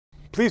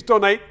Please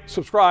donate,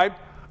 subscribe,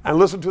 and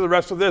listen to the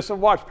rest of this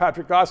and watch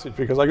Patrick Gossage,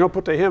 because I'm going to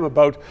put to him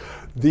about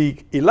the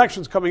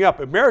elections coming up,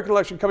 American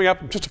election coming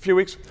up in just a few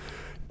weeks.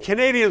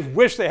 Canadians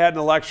wish they had an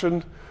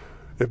election.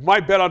 If my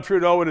bet on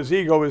Trudeau and his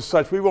ego is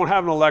such, we won't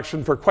have an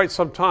election for quite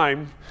some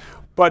time.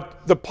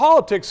 But the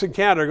politics in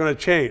Canada are going to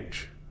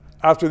change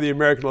after the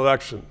American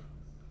election,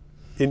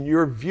 in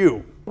your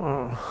view.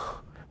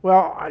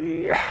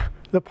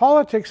 The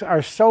politics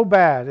are so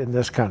bad in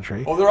this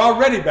country. Oh, they're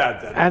already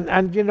bad then.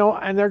 And you know,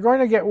 and they're going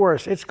to get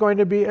worse. It's going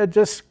to be a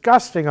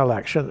disgusting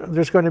election.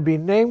 There's going to be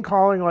name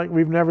calling like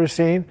we've never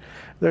seen.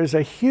 There's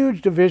a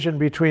huge division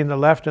between the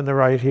left and the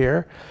right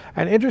here.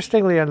 And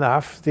interestingly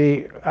enough,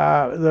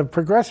 the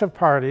progressive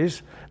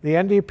parties, the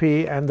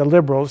NDP and the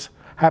Liberals,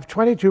 have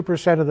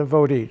 22% of the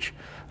vote each.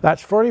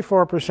 That's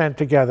 44%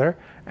 together,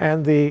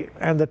 and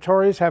the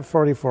Tories have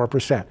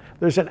 44%.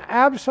 There's an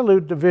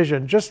absolute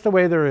division, just the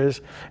way there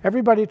is.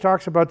 Everybody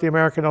talks about the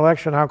American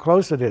election, how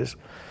close it is.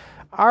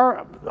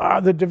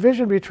 The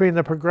division between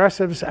the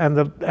progressives and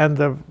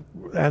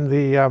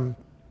the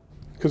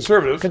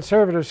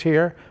conservatives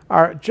here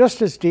are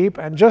just as deep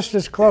and just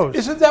as close.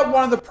 Isn't that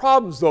one of the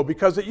problems, though?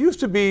 Because it used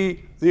to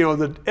be, you know,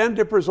 the end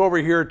dippers over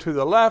here to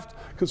the left,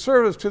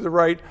 conservatives to the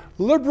right,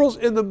 liberals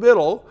in the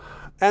middle.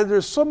 And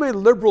there's so many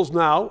liberals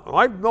now,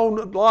 I've known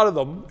a lot of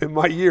them in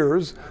my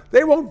years,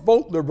 they won't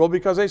vote liberal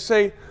because they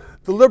say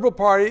the Liberal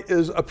Party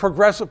is a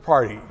progressive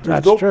party.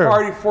 There's no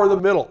party for the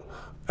middle.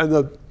 And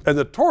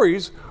the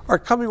Tories are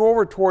coming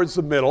over towards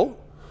the middle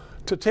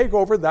to take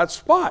over that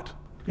spot.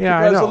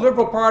 Yeah, because I know. the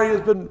Liberal Party has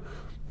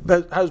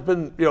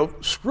been you know,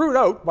 screwed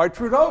out by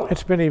Trudeau.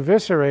 It's been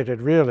eviscerated,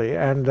 really,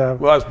 and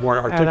well, that's more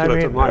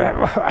articulate than mine.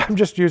 I'm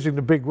just using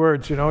the big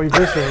words, you know,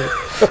 eviscerated.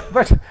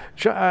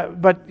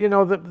 but you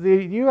know,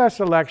 the U.S.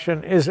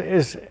 election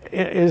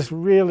is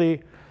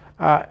really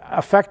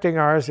affecting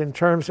ours in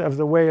terms of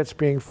the way it's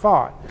being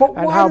fought, but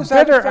and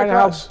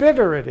how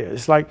bitter it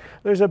is. Like,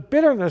 there's a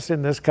bitterness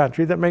in this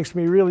country that makes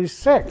me really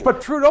sick. But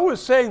Trudeau is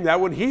saying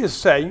that when he is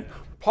saying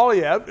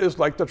Poilievre is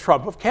like the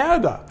Trump of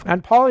Canada,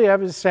 and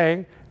Poilievre is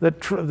saying that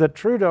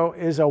Trudeau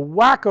is a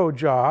wacko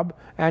job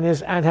and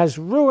has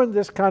ruined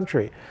this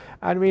country.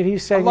 I mean,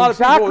 he's saying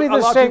exactly the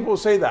same. A lot of people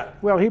say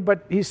that. Well,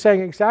 but he's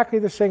saying exactly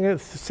the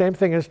same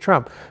thing as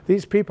Trump.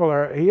 These people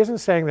are. He isn't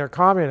saying they're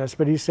communists,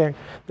 but he's saying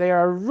they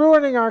are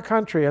ruining our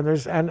country,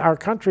 and our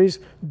country's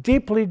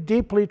deeply,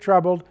 deeply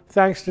troubled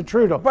thanks to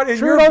Trudeau. But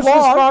Trudeau's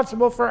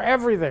responsible for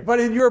everything. But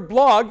in your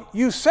blog,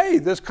 you say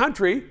this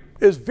country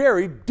is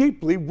very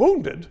deeply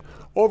wounded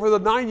over the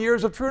 9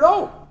 years of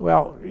Trudeau.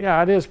 Well,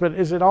 yeah, it is, but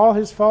is it all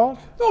his fault?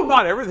 No,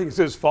 not everything's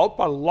his fault,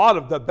 but a lot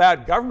of the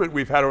bad government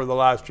we've had over the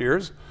last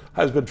years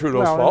has been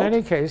Trudeau's fault. Well, in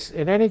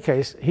any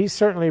case, he's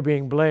certainly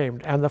being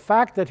blamed, and the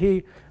fact that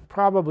he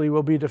probably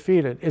will be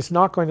defeated is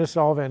not going to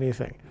solve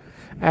anything.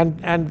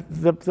 And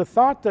the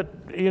thought that,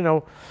 you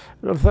know,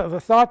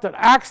 the thought that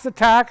axe the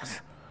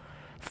tax,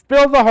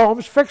 build the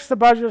homes, fix the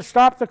budget,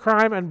 stop the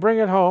crime, and bring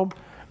it home,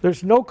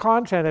 there's no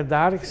content in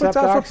that except axe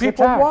the tax. But that's what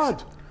people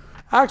want.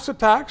 Axe the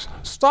tax,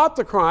 stop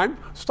the crime,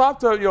 stop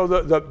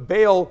the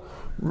bail,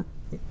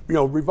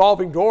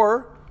 revolving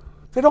door.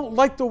 They don't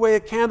like the way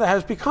Canada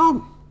has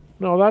become.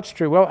 No, that's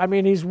true. Well, I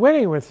mean, he's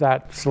winning with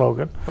that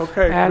slogan.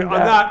 Okay, and on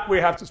that we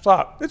have to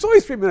stop. It's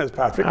only 3 minutes,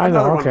 Patrick. I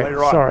know. Another one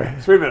later on. Sorry.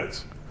 3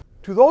 minutes.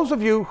 To those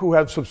of you who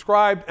have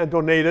subscribed and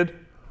donated,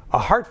 a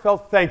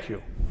heartfelt thank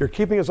you. You're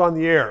keeping us on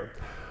the air.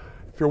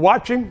 If you're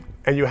watching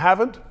and you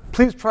haven't,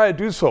 please try to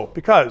do so,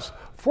 because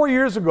 4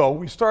 years ago,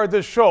 we started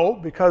this show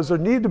because there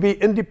needed to be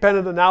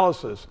independent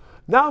analysis.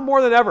 Now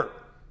more than ever,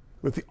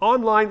 with the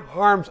Online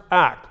Harms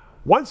Act.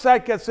 Once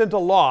that gets into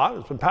law,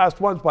 it's been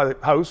passed once by the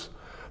House,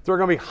 there are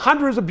going to be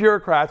hundreds of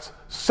bureaucrats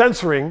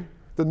censoring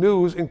the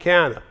news in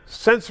Canada,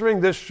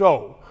 censoring this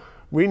show.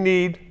 We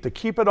need to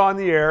keep it on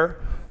the air.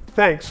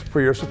 Thanks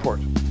for your support.